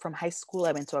have a group from high school.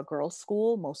 I went to a girls'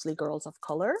 school, mostly girls of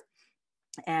color.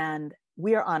 And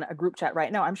we are on a group chat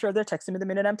right now. I'm sure they're texting me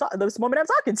this moment I'm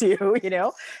talking to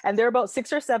you, and there are about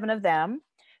 6 or 7 of them.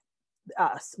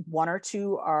 1 or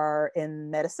 2 are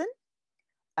in medicine.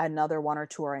 Another 1 or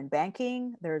 2 are in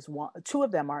banking. There's 2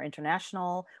 of them are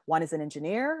international. 1 is an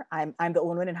engineer. I'm the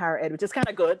only one in higher ed, which is kind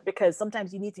of good because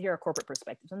sometimes you need to hear a corporate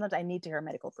perspective. Sometimes I need to hear a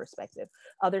medical perspective.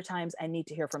 Other times I need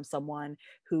to hear from someone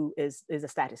who is a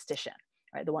statistician,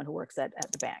 right? The one who works at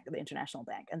the bank, the international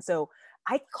bank. And so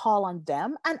I call on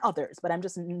them and others, but I'm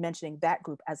just mentioning that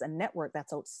group as a network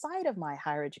that's outside of my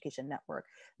higher education network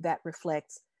that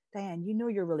reflects, Diane,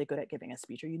 you're really good at giving a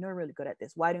speech, or you're really good at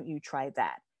this. Why don't you try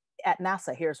that? At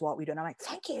NASA, here's what we do. And I'm like,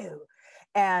 thank you.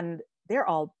 And they're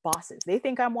all bosses. They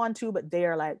think I'm one too, but they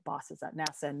are like bosses at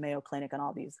NASA and Mayo Clinic and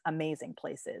all these amazing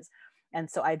places.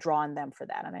 And so I draw on them for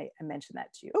that. And I mentioned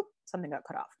that to you. Oh, something got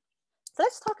cut off. So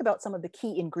let's talk about some of the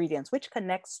key ingredients, which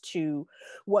connects to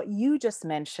what you just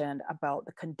mentioned about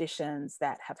the conditions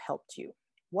that have helped you.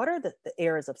 What are the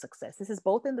areas of success? This is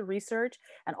both in the research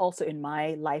and also in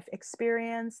my life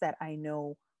experience that I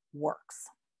know works.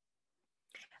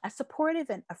 A supportive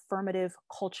and affirmative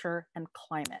culture and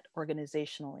climate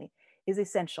organizationally is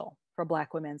essential for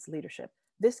Black women's leadership.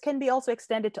 This can be also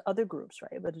extended to other groups,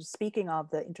 right? But speaking of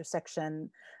the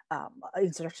intersection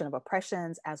of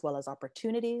oppressions as well as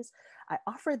opportunities, I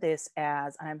offer this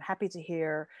as, and I'm happy to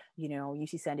hear,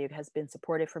 UC San Diego has been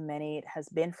supportive for many. It has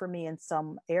been for me in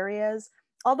some areas,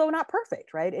 although not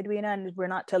perfect, right, Edwina? And we're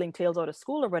not telling tales out of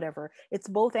school or whatever. It's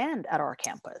both and at our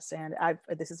campus. And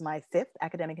this is my 5th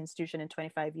academic institution in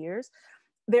 25 years.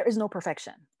 There is no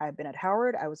perfection. I've been at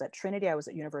Howard, I was at Trinity, I was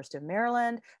at University of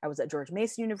Maryland, I was at George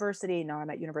Mason University, now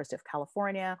I'm at University of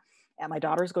California, and my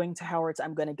daughter's going to Howard, so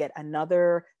I'm going to get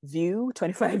another view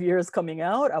 25 years coming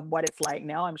out of what it's like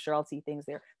now. I'm sure I'll see things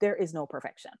there. There is no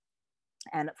perfection.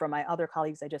 And from my other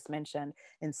colleagues I just mentioned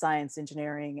in science,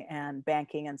 engineering, and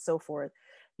banking and so forth,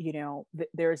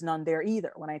 there is none there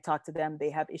either. When I talk to them,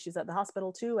 they have issues at the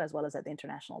hospital too, as well as at the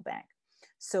International Bank.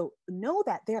 So know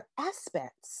that there are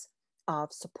aspects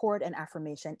of support and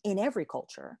affirmation in every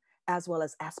culture, as well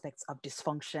as aspects of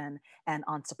dysfunction and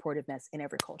unsupportiveness in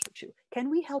every culture too. Can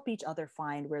we help each other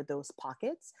find where those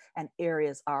pockets and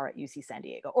areas are at UC San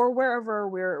Diego, or wherever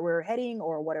we're heading,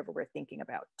 or whatever we're thinking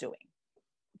about doing?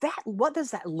 What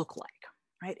does that look like?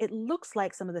 Right? It looks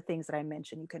like some of the things that I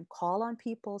mentioned. You can call on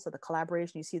people. So the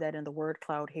collaboration, you see that in the word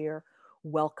cloud here.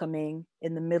 Welcoming.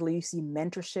 In the middle, you see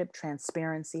mentorship,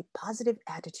 transparency, positive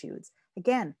attitudes.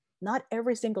 Again, not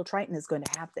every single Triton is going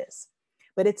to have this,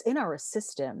 but it's in our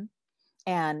system.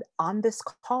 And on this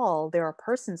call, there are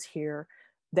persons here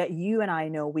that you and I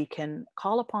know we can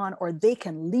call upon, or they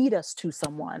can lead us to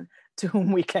someone to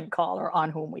whom we can call or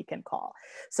on whom we can call.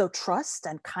 So trust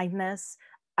and kindness.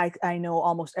 I know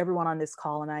almost everyone on this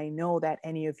call, and I know that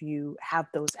any of you have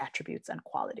those attributes and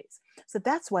qualities. So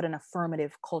that's what an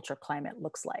affirmative culture climate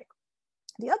looks like.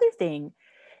 The other thing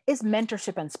is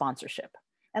mentorship and sponsorship.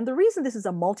 And the reason this is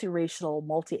a multiracial,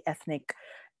 multi-ethnic,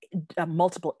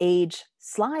 multiple age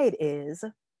slide is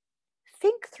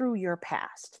think through your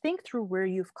past, think through where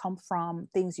you've come from,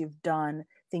 things you've done,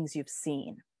 things you've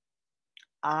seen.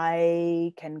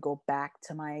 I can go back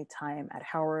to my time at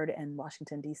Howard and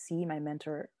Washington, D.C. My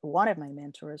mentor, one of my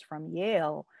mentors from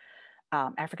Yale,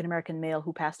 African-American male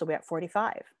who passed away at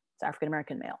 45. It's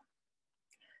African-American male.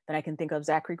 Then I can think of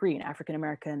Zachary Green,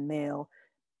 African-American male,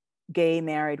 gay,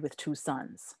 married with 2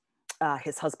 sons.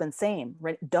 His husband, same,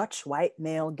 Dutch, white,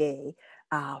 male, gay,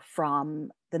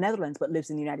 from the Netherlands, but lives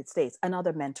in the United States.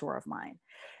 Another mentor of mine.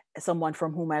 Someone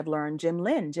from whom I've learned, Jim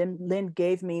Lin. Jim Lin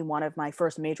gave me one of my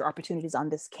first major opportunities on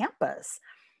this campus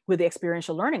with the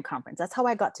Experiential Learning Conference. That's how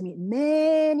I got to meet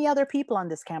many other people on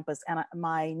this campus. And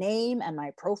my name and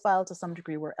my profile to some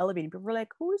degree were elevated. People were like,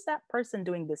 who is that person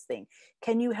doing this thing?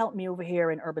 Can you help me over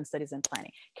here in urban studies and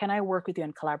planning? Can I work with you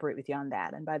and collaborate with you on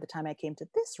that? And by the time I came to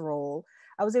this role,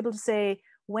 I was able to say,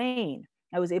 Wayne,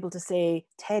 I was able to say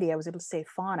Teddy, I was able to say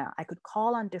Fauna. I could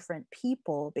call on different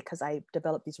people because I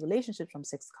developed these relationships from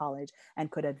Sixth College and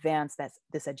could advance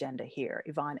this agenda here.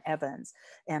 Yvonne Evans,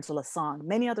 Angela Song,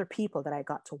 many other people that I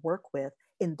got to work with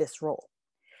in this role.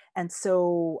 And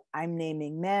so I'm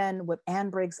naming men with Ann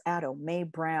Briggs Addo, Mae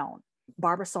Brown,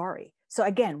 Barbara Sari. So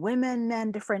again, women,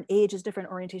 men, different ages, different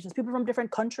orientations, people from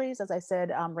different countries. As I said,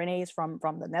 Renee is from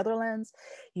the Netherlands,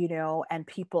 and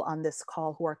people on this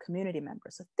call who are community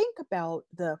members. So think about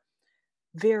the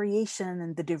variation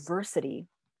and the diversity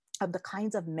of the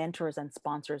kinds of mentors and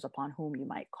sponsors upon whom you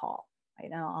might call.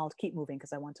 Right? Now I'll keep moving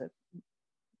because I want to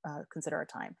consider our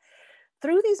time.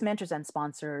 Through these mentors and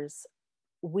sponsors,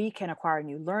 we can acquire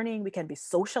new learning. We can be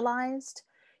socialized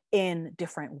in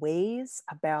different ways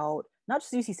about not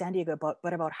just UC San Diego,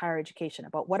 but about higher education,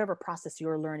 about whatever process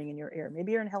you're learning in your area.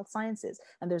 Maybe you're in health sciences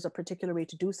and there's a particular way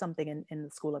to do something in the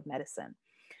School of Medicine.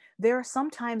 There are some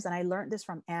times, and I learned this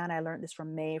from Anne, I learned this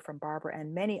from Mae, from Barbara,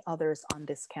 and many others on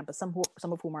this campus, some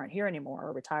of whom aren't here anymore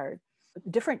or retired,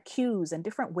 different cues and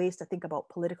different ways to think about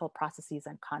political processes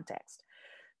and context.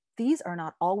 These are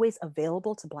not always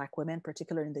available to Black women,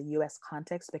 particularly in the US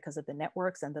context, because of the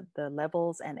networks and the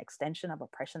levels and extension of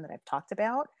oppression that I've talked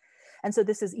about. And so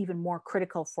this is even more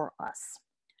critical for us.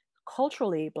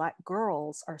 Culturally, Black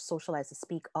girls are socialized to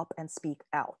speak up and speak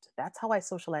out. That's how I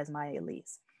socialize Maya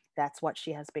Elise. That's what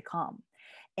she has become.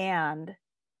 And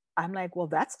I'm like, well,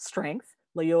 that's a strength.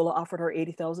 Loyola offered her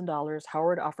 $80,000.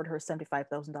 Howard offered her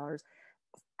 $75,000.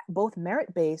 both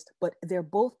merit-based, but they're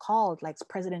both called like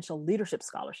presidential leadership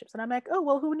scholarships. And I'm like, oh,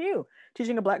 well, who knew?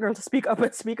 Teaching a Black girl to speak up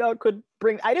and speak out could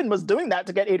bring, was doing that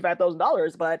to get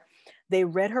 $85,000, but they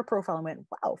read her profile and went,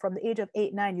 wow, from the age of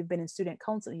 8, 9, you've been in student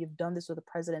council, you've done this with the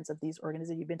presidents of these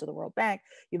organizations, you've been to the World Bank,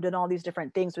 you've done all these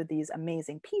different things with these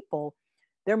amazing people.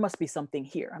 There must be something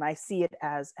here. And I see it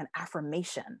as an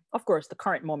affirmation. Of course, the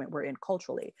current moment we're in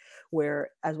culturally, where,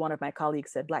 as one of my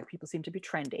colleagues said, Black people seem to be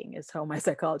trending, is how my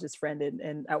psychologist friend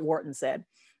at Wharton said.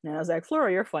 And I was like,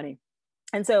 Flora, you're funny.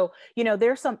 And so,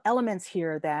 there's some elements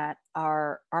here that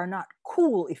are not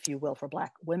cool, if you will, for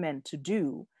Black women to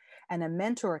do. And a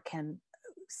mentor can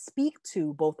speak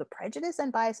to both the prejudice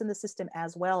and bias in the system,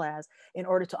 as well as in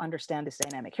order to understand this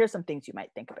dynamic. Here's some things you might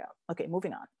think about. Okay,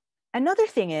 moving on. Another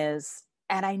thing is,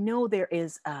 and I know there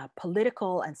is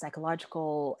political and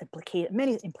psychological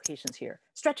many implications here,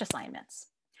 stretch assignments.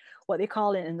 What they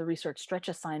call it in the research, stretch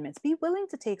assignments. Be willing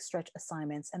to take stretch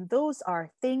assignments. And those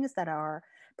are things that are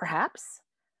perhaps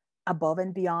above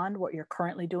and beyond what you're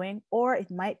currently doing, or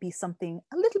it might be something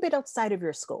a little bit outside of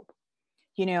your scope.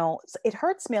 It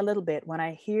hurts me a little bit when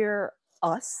I hear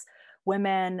us,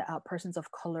 women, persons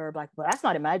of color, Black people, that's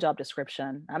not in my job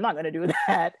description. I'm not going to do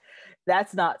that.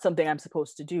 That's not something I'm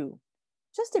supposed to do.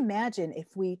 Just imagine if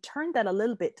we turned that a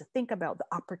little bit to think about the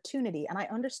opportunity. And I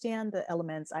understand the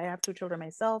elements. I have 2 children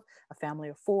myself, a family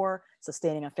of 4,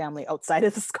 sustaining a family outside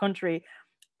of this country.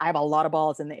 I have a lot of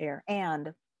balls in the air.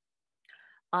 And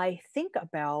I think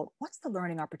about, what's the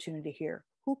learning opportunity here?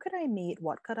 Who could I meet?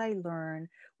 What could I learn?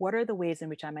 What are the ways in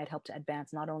which I might help to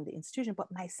advance not only the institution,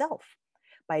 but myself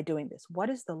by doing this? What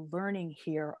is the learning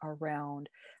here around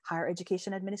higher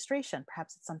education administration?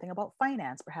 Perhaps it's something about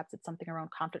finance. Perhaps it's something around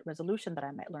conflict resolution that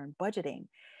I might learn, budgeting.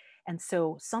 And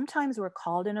so sometimes we're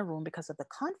called in a room because of the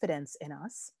confidence in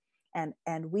us, and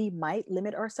we might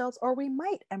limit ourselves, or we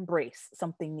might embrace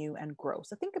something new and grow.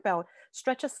 So think about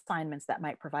stretch assignments that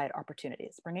might provide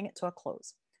opportunities, bringing it to a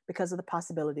close because of the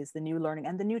possibilities, the new learning,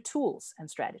 and the new tools and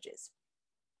strategies.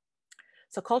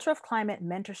 So culture of climate,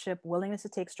 mentorship, willingness to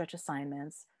take stretch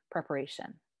assignments,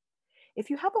 preparation. If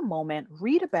you have a moment,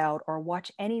 read about or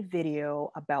watch any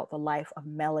video about the life of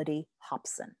Mellody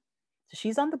Hobson. So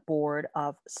she's on the board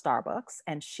of Starbucks,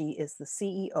 and she is the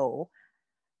CEO,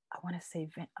 I want to say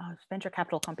venture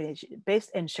capital company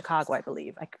based in Chicago, I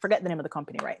believe. I forget the name of the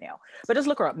company right now, but just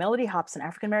look her up. Mellody Hobson,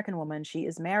 African-American woman. She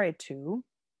is married to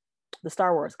the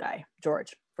Star Wars guy,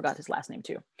 George, forgot his last name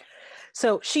too.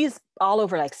 So she's all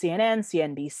over like CNN,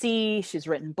 CNBC, she's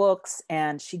written books,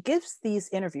 and she gives these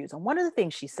interviews. And one of the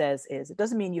things she says is, it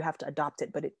doesn't mean you have to adopt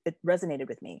it, but it resonated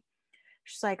with me.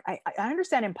 She's like, I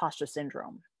understand imposter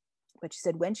syndrome. But she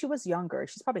said when she was younger,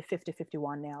 she's probably 50,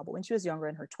 51 now, but when she was younger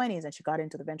in her 20s and she got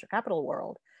into the venture capital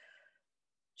world,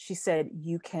 she said,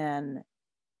 you can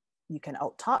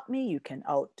out-top me, you can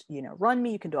run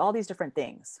me, you can do all these different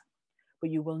things, but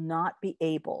you will not be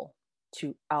able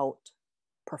to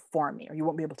outperform me, or you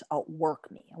won't be able to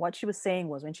outwork me. And what she was saying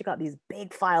was, when she got these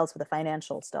big files for the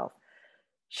financial stuff,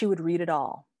 she would read it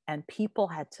all. And people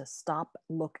had to stop,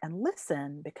 look, and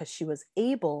listen, because she was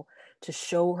able to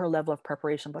show her level of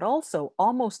preparation, but also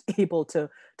almost able to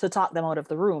talk them out of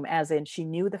the room, as in she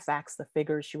knew the facts, the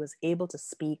figures. She was able to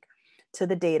speak to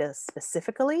the data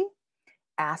specifically,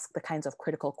 ask the kinds of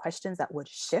critical questions that would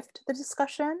shift the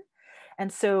discussion.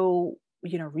 And so,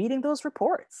 reading those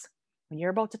reports, when you're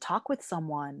about to talk with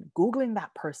someone, Googling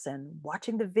that person,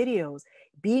 watching the videos,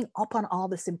 being up on all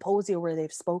the symposia where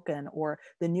they've spoken, or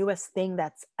the newest thing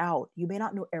that's out. You may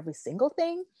not know every single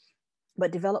thing,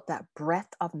 but develop that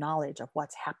breadth of knowledge of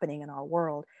what's happening in our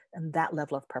world and that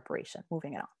level of preparation.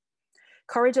 Moving on.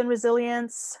 Courage and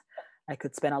resilience. I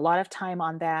could spend a lot of time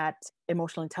on that.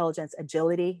 Emotional intelligence,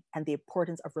 agility, and the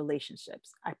importance of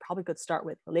relationships. I probably could start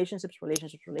with relationships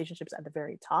at the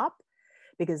very top,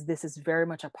 because this is very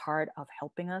much a part of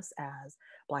helping us as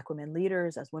Black women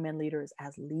leaders, as women leaders,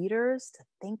 as leaders, to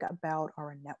think about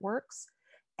our networks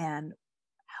and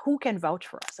who can vouch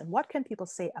for us and what can people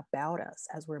say about us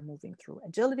as we're moving through.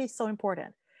 Agility is so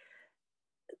important.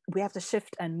 We have to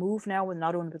shift and move now with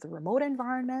not only the remote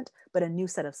environment, but a new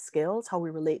set of skills, how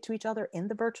we relate to each other in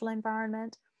the virtual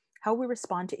environment, how we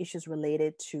respond to issues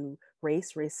related to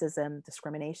race, racism,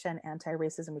 discrimination,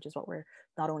 anti-racism, which is what we're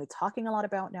not only talking a lot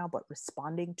about now, but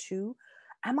responding to.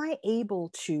 Am I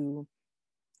able to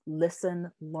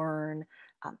listen, learn,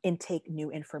 intake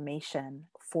new information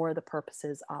for the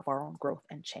purposes of our own growth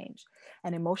and change?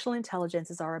 And emotional intelligence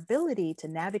is our ability to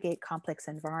navigate complex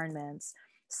environments,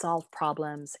 solve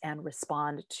problems, and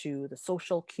respond to the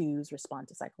social cues, respond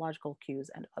to psychological cues,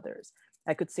 and others.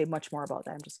 I could say much more about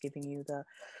that. I'm just giving you the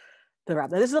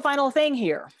wrap. Now, this is the final thing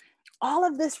here. all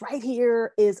of this right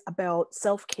here is about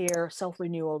self-care,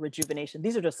 self-renewal, rejuvenation.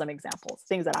 These are just some examples,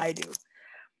 things that I do.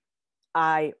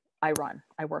 I run,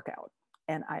 I work out,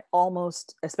 and I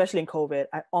almost, especially in COVID,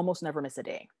 I almost never miss a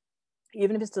day.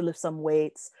 Even if it's to lift some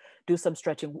weights, do some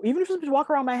stretching, even if it's to walk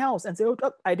around my house and say, oh,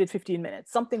 I did 15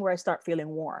 minutes, something where I start feeling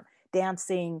warm,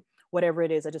 dancing, whatever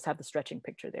it is, I just have the stretching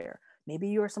picture there. Maybe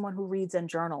you're someone who reads and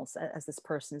journals, as this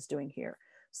person is doing here.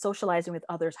 Socializing with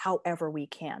others however we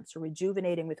can. So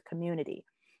rejuvenating with community.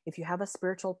 If you have a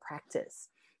spiritual practice,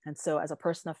 and so as a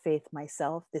person of faith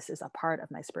myself, this is a part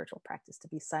of my spiritual practice, to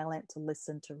be silent, to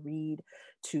listen, to read,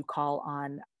 to call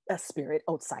on a spirit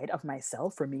outside of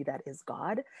myself. For me, that is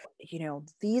God. You know,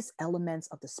 these elements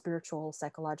of the spiritual,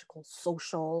 psychological,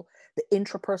 social, the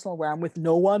intrapersonal, where I'm with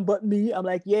no one but me. I'm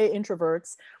like, yay,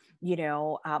 introverts. You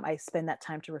know, I spend that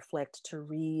time to reflect, to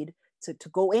read, to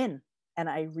go in. And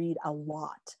I read a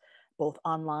lot, both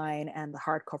online and the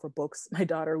hardcover books. My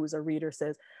daughter, who's a reader,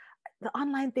 says, the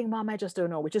online thing, Mom, I just don't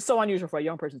know, which is so unusual for a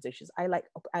young person. She's, I like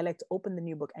to open the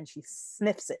new book and she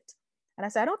sniffs it. And I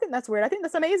say, I don't think that's weird. I think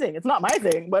that's amazing. It's not my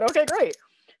thing, but okay, great.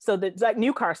 So the like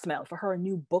new car smell, for her, a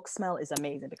new book smell is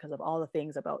amazing because of all the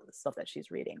things about the stuff that she's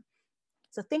reading.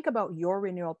 So think about your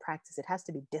renewal practice. It has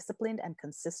to be disciplined and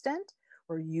consistent,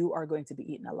 or you are going to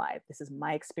be eaten alive. This is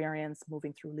my experience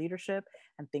moving through leadership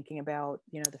and thinking about,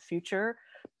 you know, the future,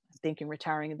 thinking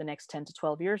retiring in the next 10 to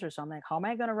 12 years or so. I'm like, how am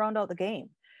I going to round out the game?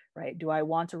 Right? Do I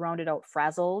want to round it out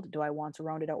frazzled? Do I want to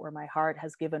round it out where my heart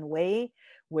has given way,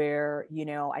 where, you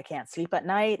know, I can't sleep at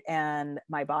night and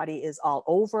my body is all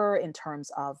over in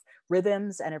terms of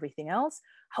rhythms and everything else?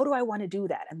 How do I want to do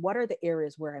that? And what are the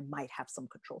areas where I might have some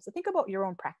control? So think about your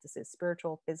own practices,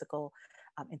 spiritual, physical,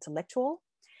 intellectual.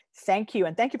 Thank you.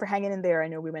 And thank you for hanging in there. I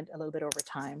know we went a little bit over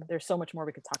time. There's so much more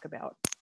we could talk about.